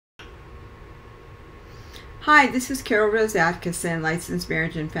Hi, this is Carol Rose Adkisson, licensed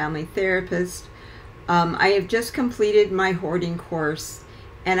marriage and family therapist. I have just completed my hoarding course,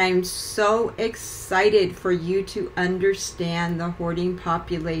 and I'm so excited for you to understand the hoarding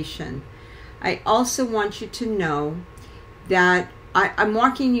population. I also want you to know that I'm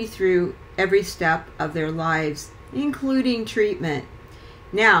walking you through every step of their lives, including treatment.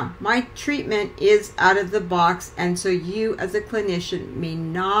 Now, my treatment is out of the box, and so you as a clinician may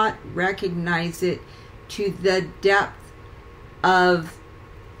not recognize it to the depth of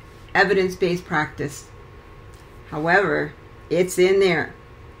evidence-based practice. However, it's in there.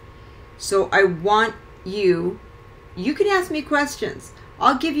 So I want you can ask me questions.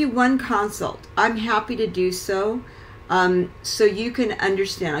 I'll give you one consult. I'm happy to do so. So you can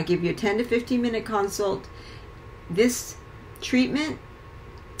understand. I'll give you a 10 to 15 minute consult. This treatment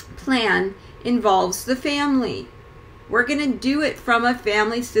plan involves the family. We're going to do it from a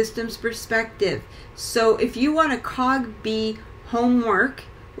family systems perspective. So if you want a COG-B homework,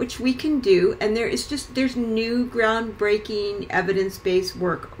 which we can do, and there's new groundbreaking evidence-based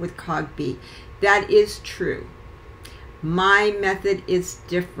work with COG-B. That is true. My method is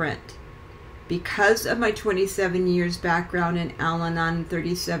different. Because of my 27 years background in Al-Anon,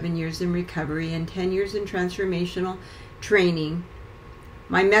 37 years in recovery, and 10 years in transformational training,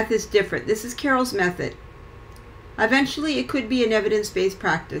 my method is different. This is Carol's method. Eventually, it could be an evidence-based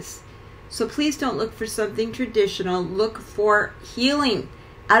practice. So please don't look for something traditional. Look for healing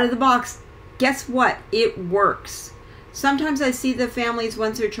out of the box. Guess what? It works. Sometimes I see the families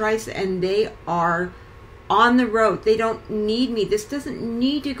once or twice, and they are on the road. They don't need me. This doesn't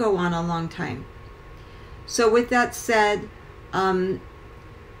need to go on a long time. So with that said,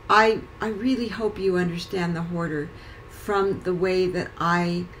 I really hope you understand the hoarder from the way that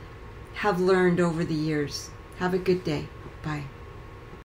I have learned over the years. Have a good day. Bye.